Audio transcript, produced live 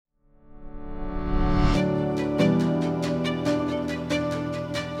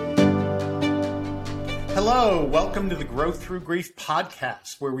Hello, welcome to the Growth Through Grief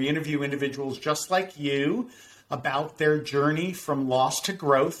podcast, where we interview individuals just like you about their journey from loss to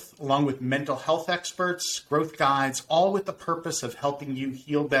growth, along with mental health experts, growth guides, all with the purpose of helping you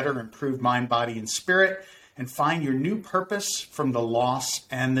heal better, improve mind, body, and spirit, and find your new purpose from the loss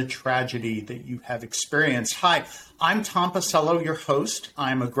and the tragedy that you have experienced. Hi, I'm Tom Pacello, your host.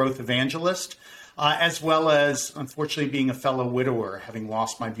 I'm a growth evangelist, as well as, unfortunately, being a fellow widower, having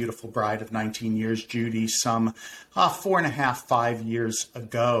lost my beautiful bride of 19 years, Judy, some 5 years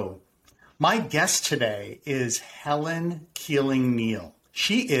ago. My guest today is Helen Keeling Neal.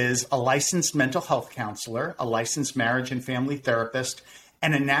 She is a licensed mental health counselor, a licensed marriage and family therapist,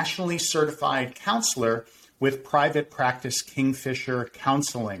 and a nationally certified counselor with private practice Kingfisher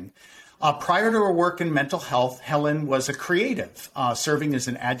Counseling. Prior to her work in mental health, Helen was a creative, serving as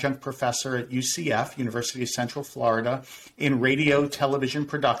an adjunct professor at UCF, University of Central Florida, in radio, television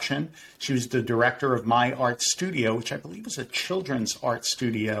production. She was the director of My Art Studio, which I believe was a children's art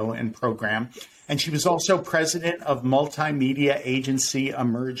studio and program. And she was also president of multimedia agency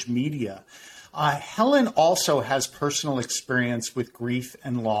Emerge Media. Helen also has personal experience with grief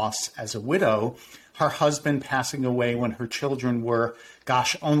and loss as a widow, her husband passing away when her children were,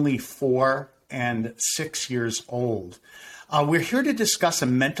 only 4 and 6 years old. We're here to discuss a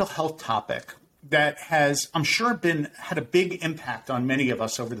mental health topic that has, I'm sure, had a big impact on many of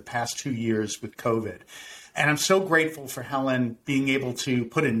us over the past 2 years with COVID. And I'm so grateful for Helen being able to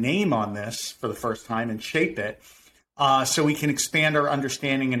put a name on this for the first time and shape it so we can expand our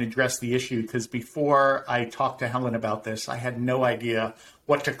understanding and address the issue. Because before I talked to Helen about this, I had no idea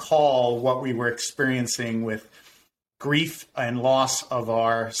what to call what we were experiencing with grief and loss of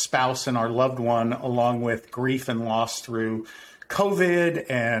our spouse and our loved one, along with grief and loss through COVID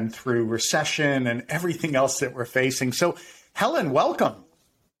and through recession and everything else that we're facing. So, Helen, welcome.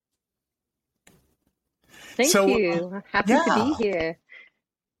 Thank you. Happy to be here.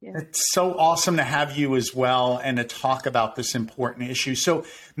 Yeah. It's so awesome to have you as well and to talk about this important issue. So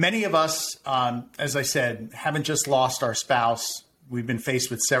many of us, as I said, haven't just lost our spouse. We've been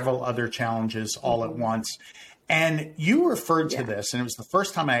faced with several other challenges all at once. And you referred to this, and it was the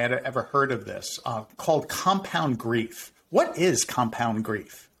first time I had ever heard of this, called compound grief. What is compound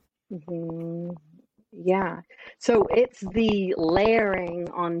grief? Mm-hmm. Yeah. So it's the layering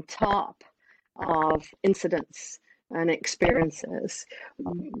on top of incidents and experiences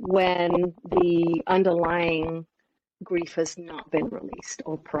when the underlying grief has not been released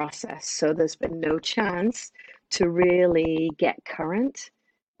or processed. So there's been no chance to really get current.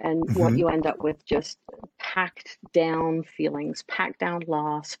 And what you end up with just packed down feelings, packed down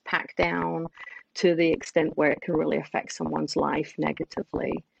loss, packed down to the extent where it can really affect someone's life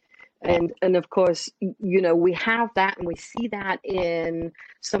negatively. And of course, we have that and we see that in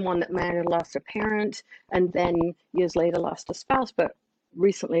someone that may have lost a parent and then years later lost a spouse. But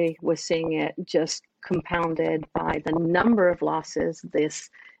recently we're seeing it just compounded by the number of losses,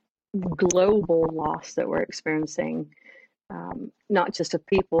 this global loss that we're experiencing. Not just of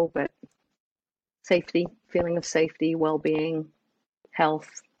people, but safety, feeling of safety, well-being, health,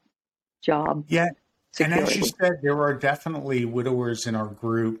 job. Yeah. Security. And as you said, there are definitely widowers in our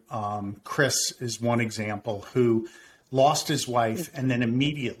group. Chris is one example who lost his wife and then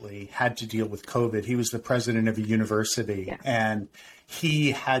immediately had to deal with COVID. He was the president of a university and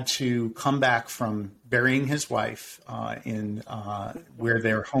he had to come back from burying his wife in where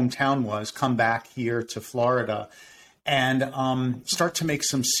their hometown was, come back here to Florida and start to make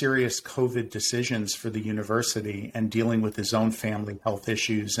some serious COVID decisions for the university and dealing with his own family health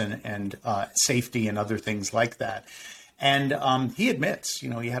issues and safety and other things like that. And he admits,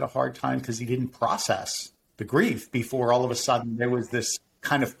 he had a hard time because he didn't process the grief before all of a sudden there was this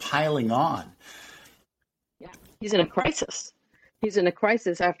kind of piling on. Yeah, he's in a crisis. He's in a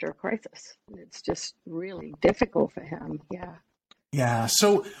crisis after a crisis. It's just really difficult for him. Yeah. Yeah.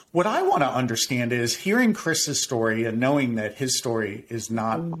 So what I want to understand is hearing Chris's story and knowing that his story is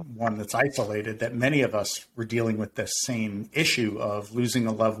not one that's isolated, that many of us were dealing with the same issue of losing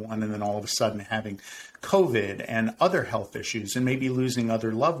a loved one and then all of a sudden having COVID and other health issues and maybe losing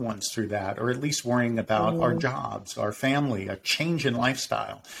other loved ones through that, or at least worrying about our jobs, our family, a change in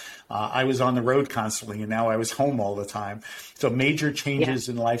lifestyle. I was on the road constantly and now I was home all the time. So major changes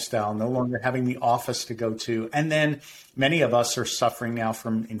in lifestyle, no longer having the office to go to. And then many of us are suffering now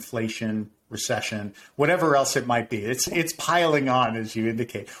from inflation, recession, whatever else it might be. It's piling on, as you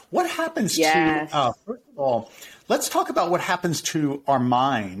indicate. What happens to, first of all, let's talk about what happens to our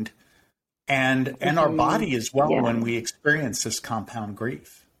mind and our body as well when we experience this compound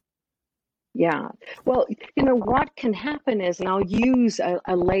grief. Yeah. Well, what can happen is, and I'll use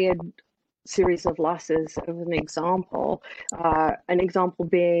a layered series of losses as an example. An example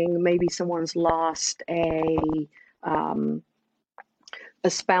being maybe someone's lost a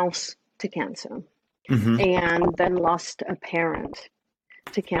spouse to cancer, and then lost a parent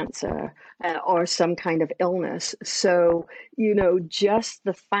to cancer, or some kind of illness. So, just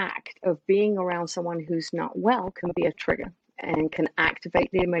the fact of being around someone who's not well can be a trigger and can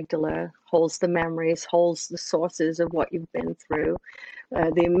activate the amygdala, holds the memories, holds the sources of what you've been through.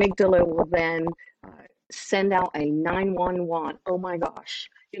 The amygdala will then send out a 911. Oh my gosh.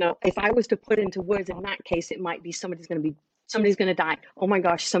 If I was to put into words in that case, it might be somebody's going to die. Oh my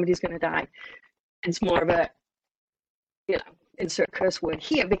gosh, somebody's going to die. It's more of a, insert curse word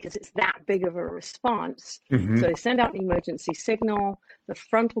here because it's that big of a response. So they send out an emergency signal. The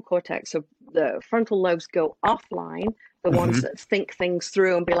frontal cortex, so the frontal lobes go offline, the ones that think things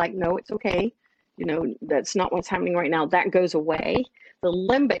through and be like, no, it's okay. That's not what's happening right now. That goes away. The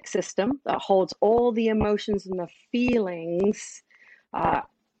limbic system that holds all the emotions and the feelings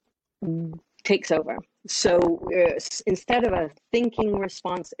takes over. So instead of a thinking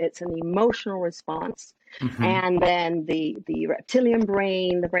response, it's an emotional response. And then the reptilian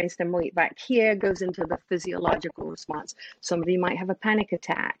brain, the brainstem right back here, goes into the physiological response. Somebody might have a panic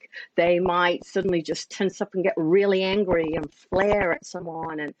attack. They might suddenly just tense up and get really angry and flare at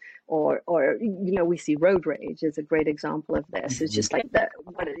someone, or we see road rage is a great example of this. It's just like,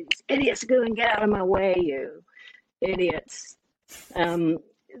 what are these idiots doing? Get out of my way, you idiots.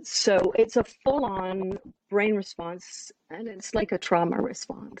 So it's a full-on brain response, and it's like a trauma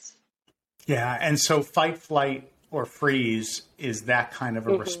response. Yeah, and so fight, flight, or freeze is that kind of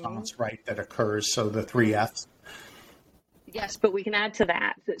a response, right, that occurs. So the 3 Fs. Yes, but we can add to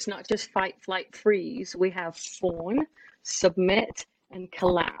that. It's not just fight, flight, freeze. We have fawn, submit, and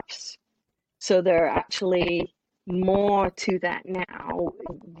collapse. So there are actually more to that now.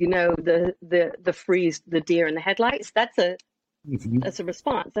 The freeze, the deer in the headlights. That's a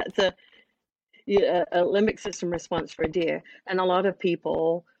response. That's a limbic system response for a deer, and a lot of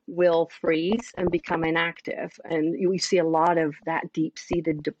people will freeze and become inactive, and we see a lot of that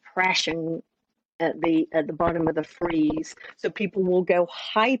deep-seated depression at the bottom of the freeze. So people will go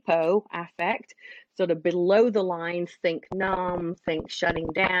hypo affect, sort of below the line, think numb, think shutting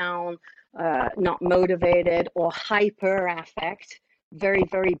down, not motivated, or hyper affect, very,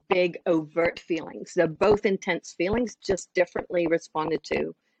 very big overt feelings. They're both intense feelings, just differently responded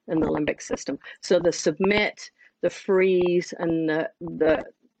to in the limbic system. So the submit, the freeze, and the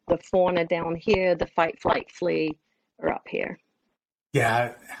fauna down here, the fight, flight, flee are up here.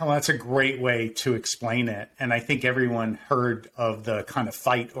 Yeah, well, that's a great way to explain it. And I think everyone heard of the kind of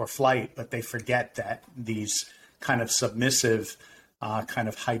fight or flight, but they forget that these kind of submissive, kind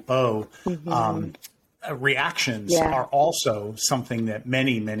of hypo reactions are also something that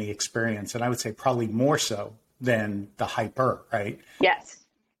many, many experience. And I would say probably more so than the hyper, right? Yes.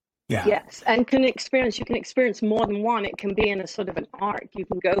 Yeah. Yes. And you can experience more than one. It can be in a sort of an arc. You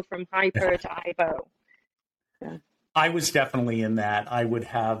can go from hyper to hypo. Yeah. I was definitely in that. I would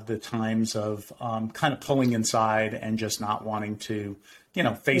have the times of kind of pulling inside and just not wanting to,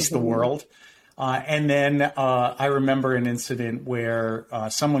 face the world. And then I remember an incident where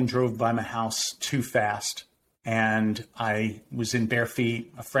someone drove by my house too fast, and I was in bare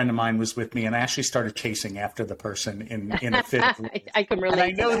feet. A friend of mine was with me, and I actually started chasing after the person in a fit of I can relate. And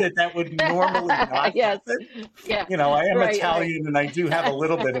I know that would normally not happen. Yeah. I am Italian, and I do have a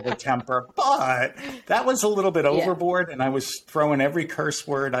little bit of a temper, but that was a little bit overboard, and I was throwing every curse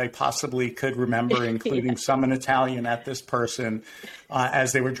word I possibly could remember, including some in Italian, at this person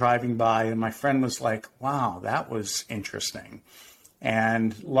as they were driving by. And my friend was like, wow, that was interesting.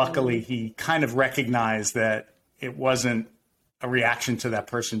 And luckily, he kind of recognized that it wasn't a reaction to that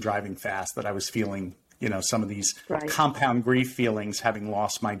person driving fast, that I was feeling, some of these compound grief feelings, having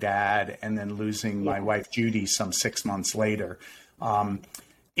lost my dad and then losing my wife, Judy, some 6 months later.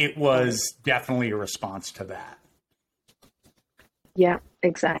 It was definitely a response to that. Yeah,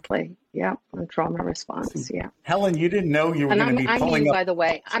 exactly. Yeah, a trauma response. Yeah. Helen, you didn't know you were going to be pulling up. By the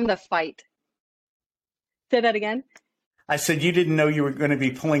way, I'm the fight. Say that again. I said, you didn't know you were going to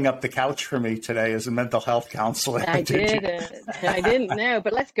be pulling up the couch for me today as a mental health counselor. I didn't. I didn't know,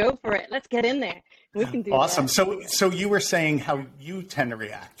 but let's go for it. Let's get in there. We can do awesome. that. So you were saying how you tend to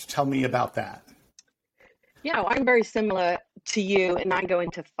react. Tell me about that. Yeah, I'm very similar to you, and I go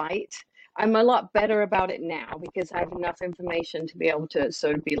into fight. I'm a lot better about it now because I have enough information to be able to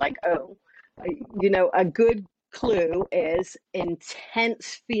sort of be like, a good clue is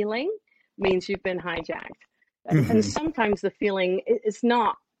intense feeling means you've been hijacked. And sometimes the feeling is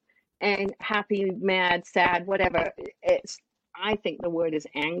not and happy, mad, sad, whatever. It's I think the word is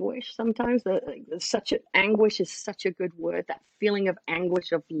anguish sometimes. Anguish is such a good word. That feeling of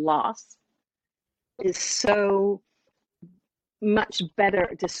anguish of loss is so much better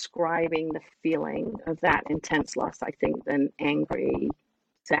at describing the feeling of that intense loss, I think, than angry,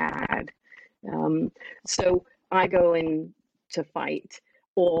 sad. So I go in to fight,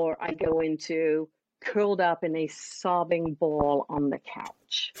 or I go into curled up in a sobbing ball on the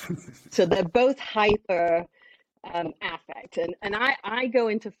couch. So they're both hyper affect. And I go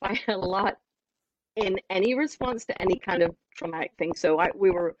into fight a lot in any response to any kind of traumatic thing. So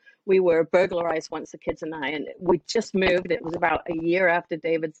we were burglarized once, the kids and I, and we just moved. It was about a year after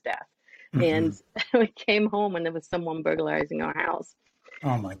David's death. Mm-hmm. And we came home and there was someone burglarizing our house.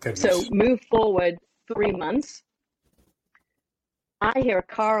 Oh my goodness. So move forward 3 months. I hear a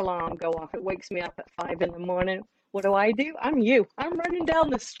car alarm go off. It wakes me up at 5 in the morning. What do? I'm you. I'm running down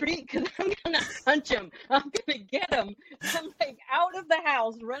the street because I'm going to punch him. I'm going to get him. I'm like out of the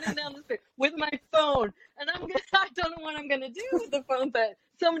house, running down the street with my phone. And I don't know what I'm going to do with the phone, but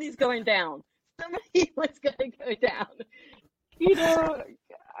somebody's going down. Somebody was going to go down. You know,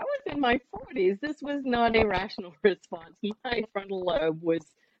 I was in my 40s. This was not a rational response. My frontal lobe was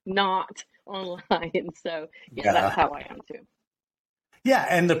not online. So, yeah, that's how I am too. Yeah,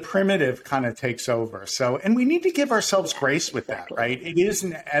 and the primitive kind of takes over. So, and we need to give ourselves grace with that, right? It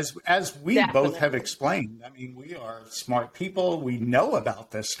isn't, as we both have explained. I mean, we are smart people. We know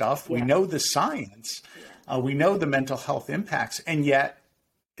about this stuff. We know the science. We know the mental health impacts, and yet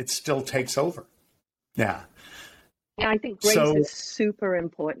it still takes over. Yeah. Yeah, I think grace is super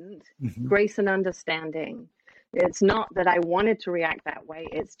important. Mm-hmm. Grace and understanding. It's not that I wanted to react that way.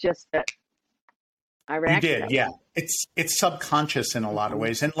 It's just that I reacted. You did, yeah. It's subconscious in a lot of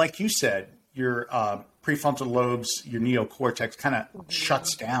ways. And like you said, your prefrontal lobes, your neocortex kind of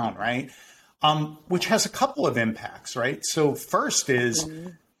shuts down, right? Which has a couple of impacts, right? So first is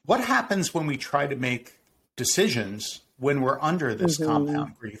what happens when we try to make decisions when we're under this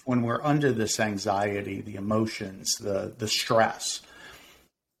compound grief, when we're under this anxiety, the emotions, the stress.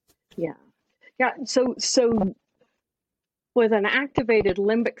 Yeah. Yeah. So with an activated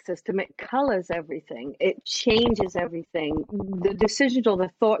limbic system, it colors everything. It changes everything. The decisions or the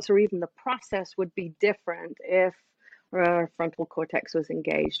thoughts or even the process would be different if our frontal cortex was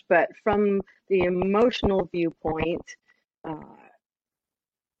engaged. But from the emotional viewpoint,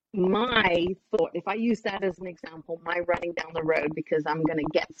 my thought, if I use that as an example, my running down the road because I'm going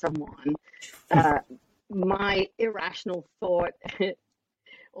to get someone, my irrational thought,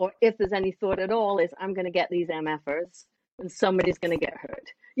 or if there's any thought at all, is I'm going to get these MFers and somebody's going to get hurt.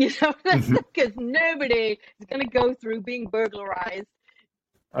 You know, because nobody is going to go through being burglarized.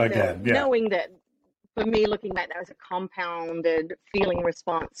 Again, knowing that, for me, looking at that as a compounded feeling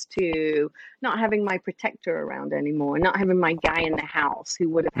response to not having my protector around anymore, not having my guy in the house who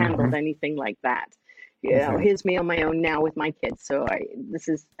would have handled anything like that. You know, here's me on my own now with my kids. So this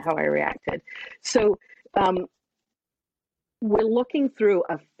is how I reacted. So we're looking through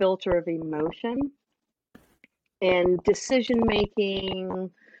a filter of emotion and decision making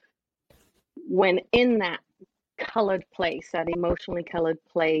when in that colored place, that emotionally colored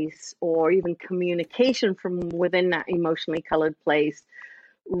place, or even communication from within that emotionally colored place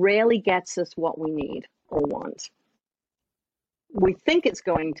rarely gets us what we need or want. We think it's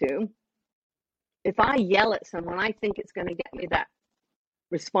going to. If I yell at someone, I think it's going to get me that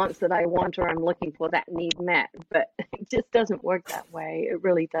response that I want or I'm looking for, that need met, but it just doesn't work that way. It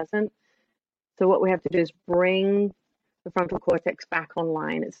really doesn't. So what we have to do is bring the frontal cortex back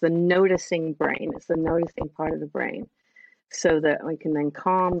online. It's the noticing brain. It's the noticing part of the brain, so that we can then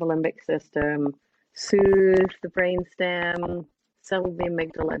calm the limbic system, soothe the brainstem, settle the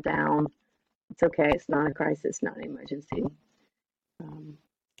amygdala down. It's okay. It's not a crisis, not an emergency.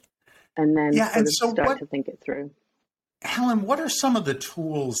 And then start to think it through. Helen, what are some of the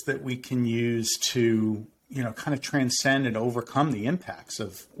tools that we can use to, kind of transcend and overcome the impacts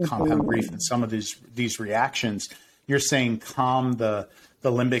of compound grief and some of these reactions? You're saying calm the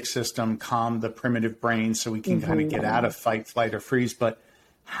limbic system, calm the primitive brain so we can kind of get out of fight, flight, or freeze. But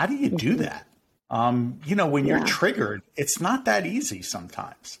how do you do that? When you're triggered, it's not that easy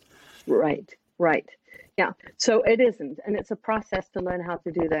sometimes. Right. Yeah, so it isn't, and it's a process to learn how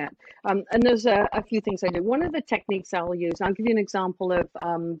to do that. And there's a few things I do. One of the techniques I'll use, I'll give you an example of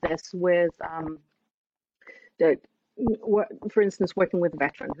this with, for instance, working with a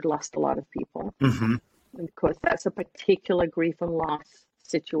veteran who lost a lot of people. And of course, that's a particular grief and loss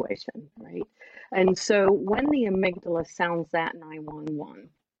situation, right? And so when the amygdala sounds that 911,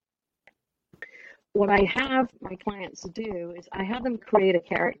 what I have my clients do is I have them create a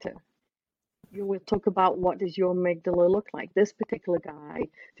character. we'll talk about what does your amygdala look like. This particular guy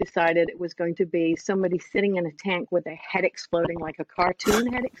decided it was going to be somebody sitting in a tank with their head exploding, like a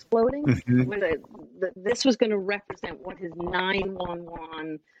cartoon head exploding. Mm-hmm. This was going to represent what his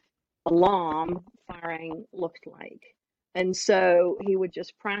 911 alarm firing looked like. And so he would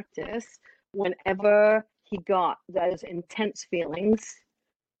just practice whenever he got those intense feelings,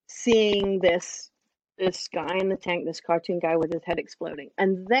 seeing this guy in the tank, this cartoon guy with his head exploding.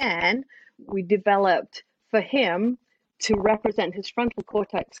 And then we developed for him to represent his frontal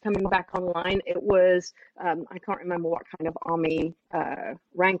cortex coming back online. It was, I can't remember what kind of army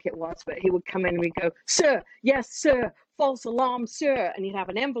rank it was, but he would come in and we'd go, "Sir, yes, sir, false alarm, sir." And he'd have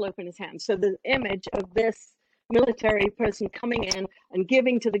an envelope in his hand. So the image of this military person coming in and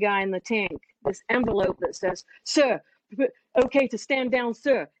giving to the guy in the tank this envelope that says, "Sir, okay to stand down,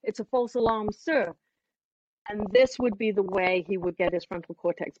 sir. It's a false alarm, sir." And this would be the way he would get his frontal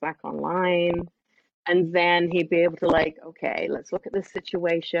cortex back online. And then he'd be able to, like, okay, let's look at this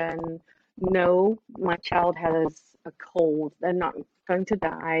situation. No, my child has a cold. They're not going to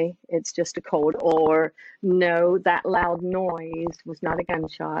die. It's just a cold. Or no, that loud noise was not a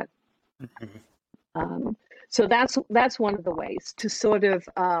gunshot. So that's one of the ways to sort of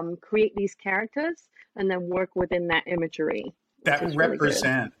create these characters and then work within that imagery. That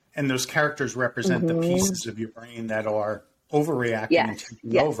represent, really, and those characters represent the pieces of your brain that are overreacting and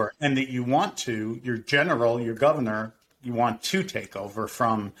taking over, and that you want to, your general, your governor, you want to take over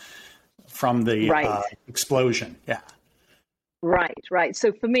from the explosion. Yeah. Right.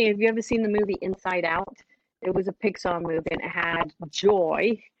 So for me, have you ever seen the movie Inside Out? It was a Pixar movie, and it had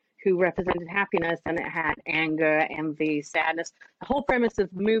Joy, who represented happiness, and it had anger, envy, sadness. The whole premise of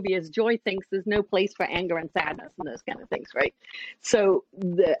the movie is Joy thinks there's no place for anger and sadness and those kind of things, right? So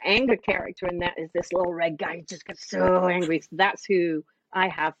the anger character in that is this little red guy who just gets so angry. So that's who I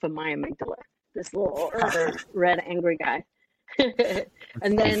have for my amygdala, this little red angry guy.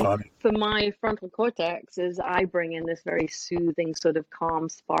 And then for my frontal cortex is I bring in this very soothing, sort of calm,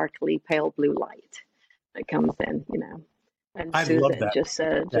 sparkly, pale blue light that comes in, and I love that.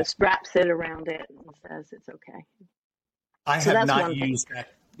 Just wraps it around it and says it's okay. I have not used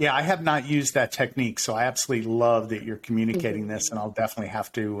that. Yeah, I have not used that technique, so I absolutely love that you're communicating this, and I'll definitely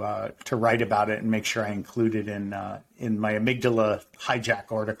have to write about it and make sure I include it in my amygdala hijack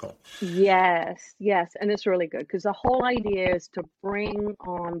article. Yes, and it's really good because the whole idea is to bring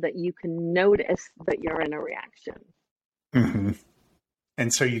on that you can notice that you're in a reaction. Mm-hmm.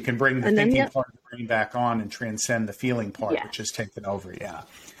 And so you can bring the thinking part of the brain back on and transcend the feeling part, which is taken over. Yeah.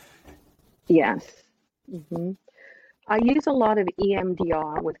 Yes. Mm-hmm. I use a lot of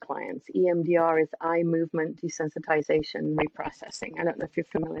EMDR with clients. EMDR is eye movement desensitization reprocessing. I don't know if you're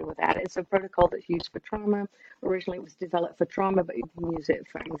familiar with that. It's a protocol that's used for trauma. Originally, it was developed for trauma, but you can use it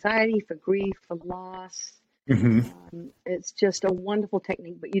for anxiety, for grief, for loss. Mm-hmm. It's just a wonderful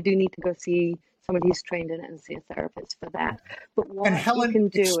technique, but you do need to go see somebody who's trained in it and see a therapist for that. But what Helen, you can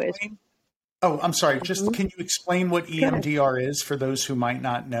do is... Oh, I'm sorry. Just can you explain what EMDR is for those who might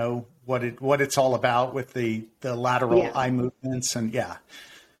not know what it's all about with the lateral eye movements and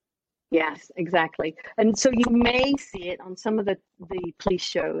Yes, exactly. And so you may see it on some of the police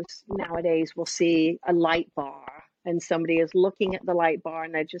shows nowadays. We'll see a light bar and somebody is looking at the light bar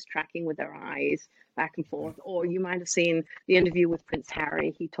and they're just tracking with their eyes back and forth. Or you might have seen the interview with Prince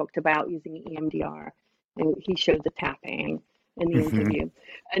Harry. He talked about using EMDR and he showed the tapping in the interview.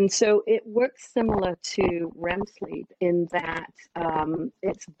 And so it works similar to REM sleep in that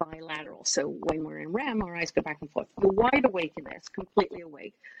it's bilateral. So when we're in REM, our eyes go back and forth. You're wide awake in this, completely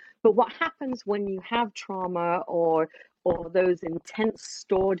awake. But what happens when you have trauma or those intense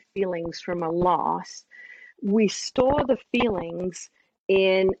stored feelings from a loss, we store the feelings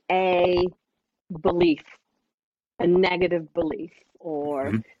in a belief, a negative belief,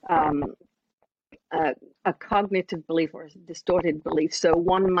 or a cognitive belief or a distorted belief. So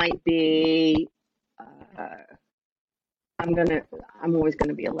one might be, I'm always going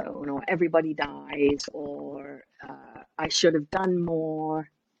to be alone, or everybody dies, or I should have done more.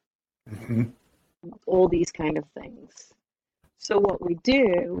 All these kind of things. So what we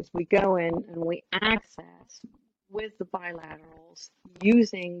do is we go in and we access with the bilaterals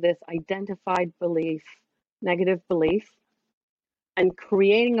using this identified belief, negative belief, and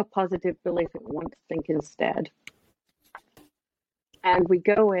creating a positive belief that we want to think instead. And we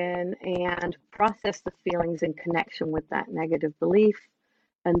go in and process the feelings in connection with that negative belief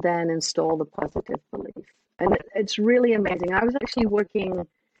and then install the positive belief. And it's really amazing. I was actually working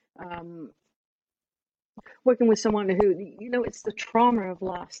with someone who, it's the trauma of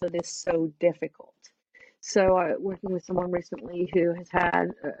loss that is so difficult. So working with someone recently who has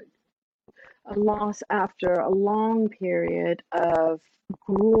had a loss after a long period of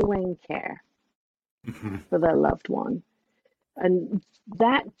grueling care for their loved one. And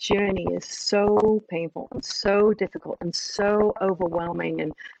that journey is so painful and so difficult and so overwhelming.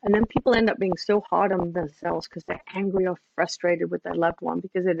 And then people end up being so hard on themselves because they're angry or frustrated with their loved one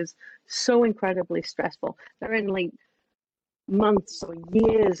because it is so incredibly stressful. They're in like months or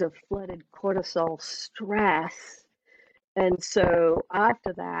years of flooded cortisol stress. And so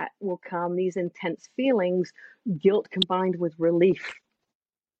after that will come these intense feelings, guilt combined with relief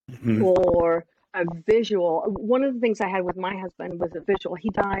or a visual. One of the things I had with my husband was a visual. He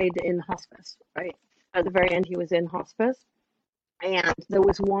died in hospice, right? At the very end, he was in hospice. And there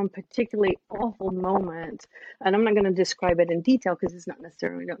was one particularly awful moment, and I'm not going to describe it in detail because it's not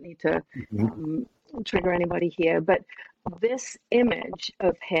necessary. We don't need to trigger anybody here. But this image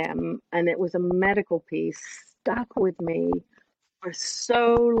of him, and it was a medical piece, stuck with me for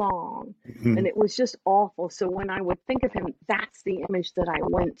so long. And it was just awful. So when I would think of him, that's the image that I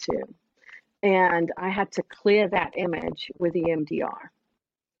went to. And I had to clear that image with EMDR.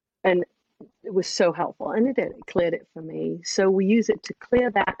 And it was so helpful. And it did. It cleared it for me. So we use it to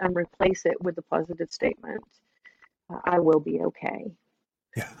clear that and replace it with the positive statement. I will be okay.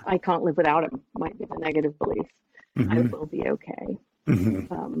 Yeah. I can't live without him, might be the negative belief. I will be okay.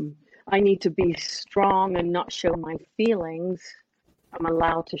 I need to be strong and not show my feelings. I'm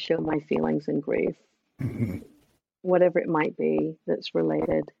allowed to show my feelings and grief. Whatever it might be that's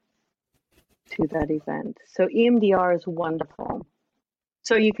related to that event. So EMDR is wonderful.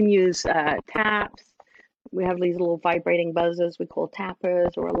 So you can use taps. We have these little vibrating buzzers we call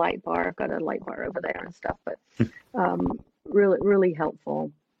tappers, or a light bar. I've got a light bar over there and stuff, but really, really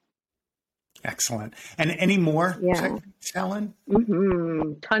helpful. Excellent. And any more techniques, Helen?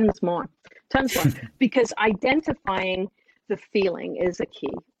 Tons more. Because identifying the feeling is a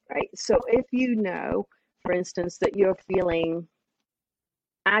key, right? So if you know, for instance, that you're feeling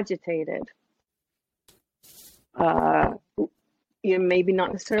agitated, you're maybe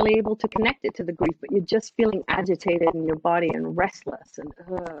not necessarily able to connect it to the grief, but you're just feeling agitated in your body and restless and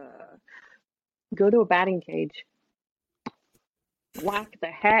go to a batting cage. Whack the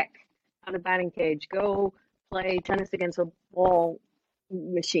heck out of batting cage. Go play tennis against a ball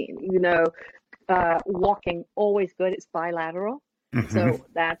machine. Walking, always good. It's bilateral. So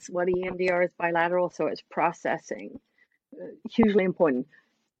that's what EMDR is, bilateral. So it's processing. Hugely important.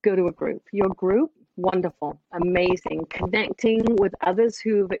 Go to a group. Your group, wonderful, amazing. Connecting with others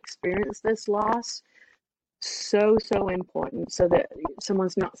who've experienced this loss, so important, so that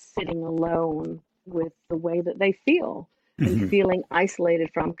someone's not sitting alone with the way that they feel and feeling isolated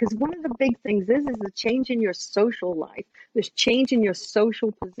from. Because one of the big things is the change in your social life. There's change in your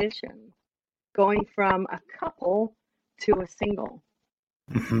social position, going from a couple to a single.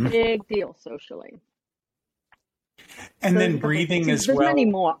 Big deal socially. And then breathing as well. There's many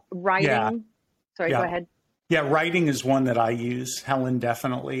more. Writing. Yeah. Sorry, go ahead. Yeah, writing is one that I use, Helen,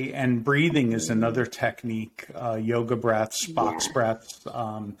 definitely. And breathing is another technique, yoga breaths, box breaths,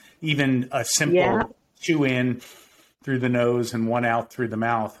 even a simple 2 in through the nose and 1 out through the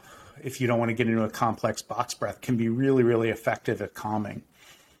mouth, if you don't want to get into a complex box breath, can be really, really effective at calming.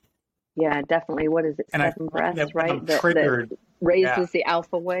 Yeah, definitely. What is it? And 7 breaths, right? Triggered, that raises the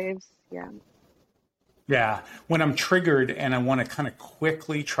alpha waves. Yeah. When I'm triggered and I want to kind of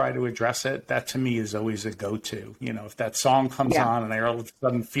quickly try to address it, that to me is always a go-to. If that song comes on and I all of a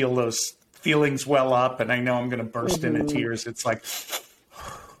sudden feel those feelings well up and I know I'm going to burst into tears, it's like,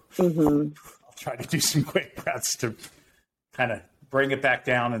 I'll try to do some quick breaths to kind of bring it back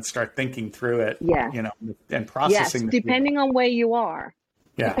down and start thinking through it, and processing. Yes, depending on where you are.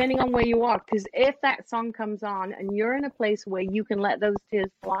 Depending on where you are. Because if that song comes on and you're in a place where you can let those tears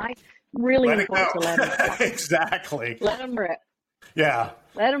fly, really important to let them fly. Exactly. Let them rip. Yeah.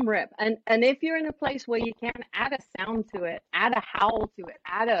 Let them rip. And if you're in a place where you can, add a sound to it, add a howl to it,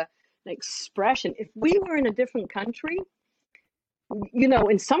 add an expression. If we were in a different country,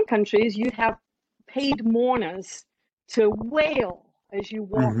 in some countries, you'd have paid mourners to wail as you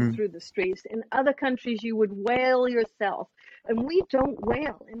walk through the streets. In other countries, you would wail yourself. And we don't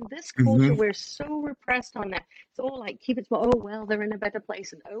wail. In this culture, we're so repressed on that. It's all like, keep it small. Oh, well, they're in a better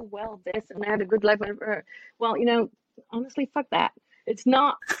place. And oh, well, this, and they had a good life. Well, honestly, fuck that. It's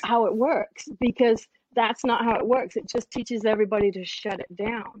not how it works, because that's not how it works. It just teaches everybody to shut it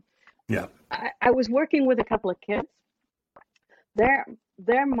down. Yeah. I was working with a couple of kids. Their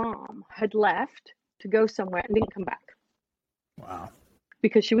mom had left to go somewhere and didn't come back. Wow.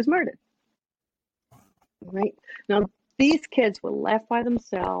 Because she was murdered. Right? Now, these kids were left by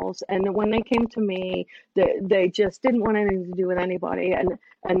themselves, and when they came to me, they just didn't want anything to do with anybody. And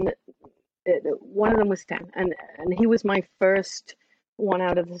one of them was 10, and he was my first one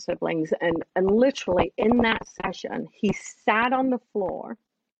out of the siblings, and literally in that session he sat on the floor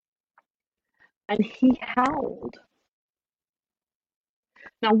and he howled.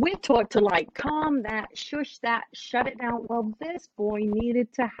 Now we're taught to like calm that, shush that, shut it down. Well, this boy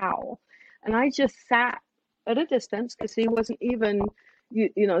needed to howl, and I just sat at a distance because he wasn't even,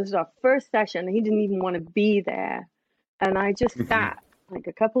 you know, this is our first session. He didn't even want to be there, and I just sat like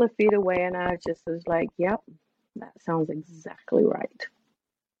a couple of feet away, and I just was like, "Yep, that sounds exactly right."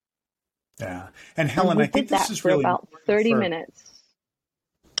 Yeah, and Helen, I think this is really about 30 minutes.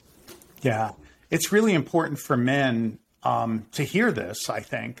 Yeah, it's really important for men to hear this, I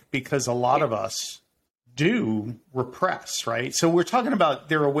think, because a lot of us do repress, right? So we're talking about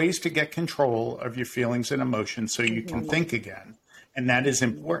there are ways to get control of your feelings and emotions so you can think again, and that is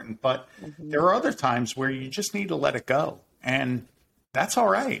important. But there are other times where you just need to let it go, and that's all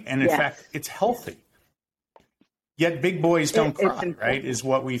right. And in fact, it's healthy. Yet big boys don't cry, right? Is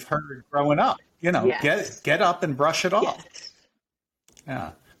what we've heard growing up. You know, get up and brush it off.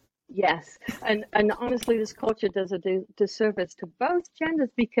 Yeah. Yes, and honestly, this culture does a disservice to both genders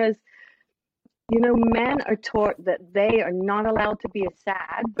because, you know, men are taught that they are not allowed to be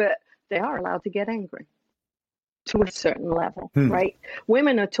sad, but they are allowed to get angry to a certain level, right?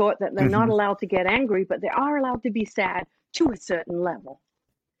 Women are taught that they're not allowed to get angry, but they are allowed to be sad to a certain level.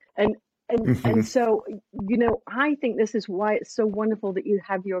 And so, you know, I think this is why it's so wonderful that you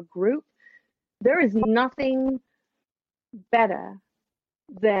have your group. There is nothing better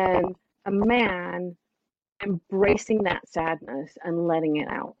than a man embracing that sadness and letting it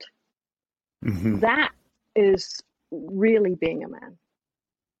out. That is really being a man.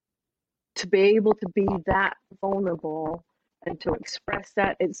 To be able to be that vulnerable and to express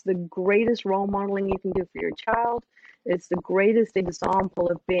that, it's the greatest role modeling you can do for your child. It's the greatest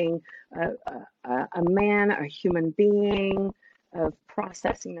example of being a man, a human being, of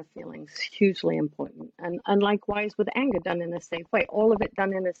processing the feelings, hugely important. And likewise with anger, done in a safe way, all of it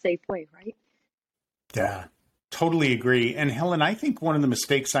done in a safe way, right? Yeah, totally agree. And Helen, I think one of the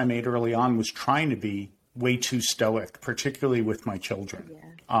mistakes I made early on was trying to be way too stoic, particularly with my children.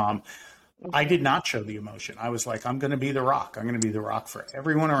 I did not show the emotion. I was like, I'm going to be the rock. I'm going to be the rock for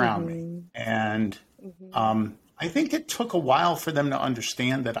everyone around me. And I think it took a while for them to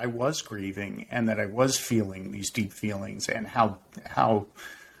understand that I was grieving and that I was feeling these deep feelings and how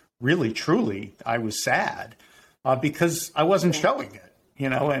really, truly I was sad because I wasn't showing it, you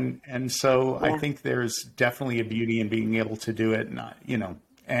know, and so I think there's definitely a beauty in being able to do it, and, you know,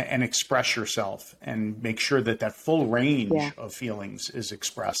 and express yourself and make sure that that full range of feelings is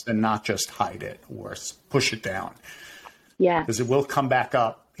expressed and not just hide it or push it down. Yeah. Because it will come back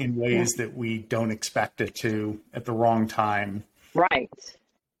up in ways that we don't expect it to at the wrong time. Right.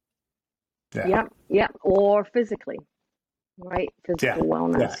 Yeah. Or physically, right? Physical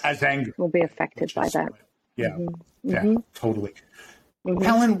wellness as anger will be affected by that. Totally.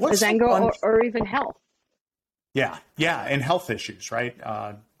 Helen, what's anger or even health? Yeah, and health issues, right?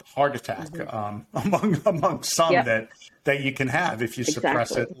 Heart attack among some that you can have if you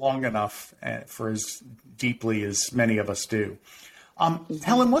suppress it long enough for as deeply as many of us do.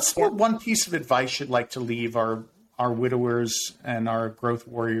 Helen, what's one piece of advice you'd like to leave our widowers and our growth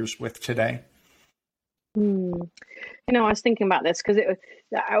warriors with today? You know, I was thinking about this because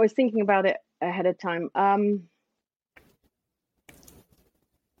I was thinking about it ahead of time.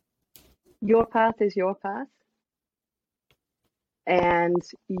 Your path is your path. And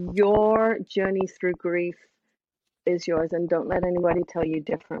your journey through grief is yours, and don't let anybody tell you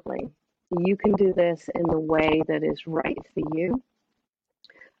differently. You can do this in the way that is right for you.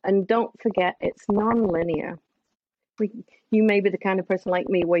 And don't forget, it's non-linear. You may be the kind of person like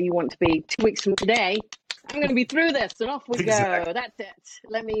me where you want to be 2 weeks from today, I'm going to be through this, and off we go. That's it.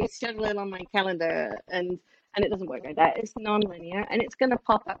 Let me schedule it on my calendar. And it doesn't work like that. It's non-linear, and it's going to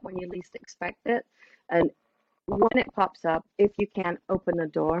pop up when you least expect it. And when it pops up, if you can open the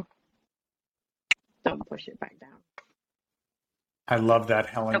door, don't push it back down. I love that,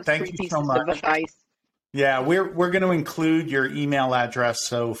 Helen. Thank you so much. Yeah, we're going to include your email address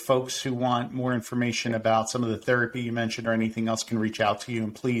so folks who want more information about some of the therapy you mentioned or anything else can reach out to you,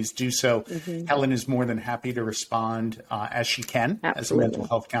 and please do so. Helen is more than happy to respond as she can. As a mental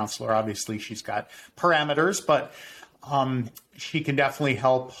health counselor. Obviously, she's got parameters, but she can definitely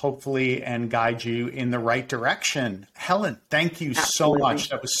help, hopefully, and guide you in the right direction. Helen, thank you so much.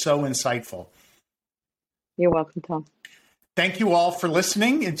 That was so insightful. You're welcome, Tom. Thank you all for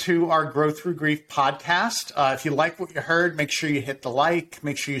listening into our Grow Through Grief podcast. If you like what you heard, make sure you hit the like,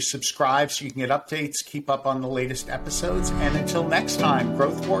 make sure you subscribe so you can get updates, keep up on the latest episodes. And until next time,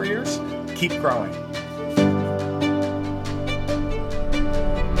 Growth Warriors, keep growing.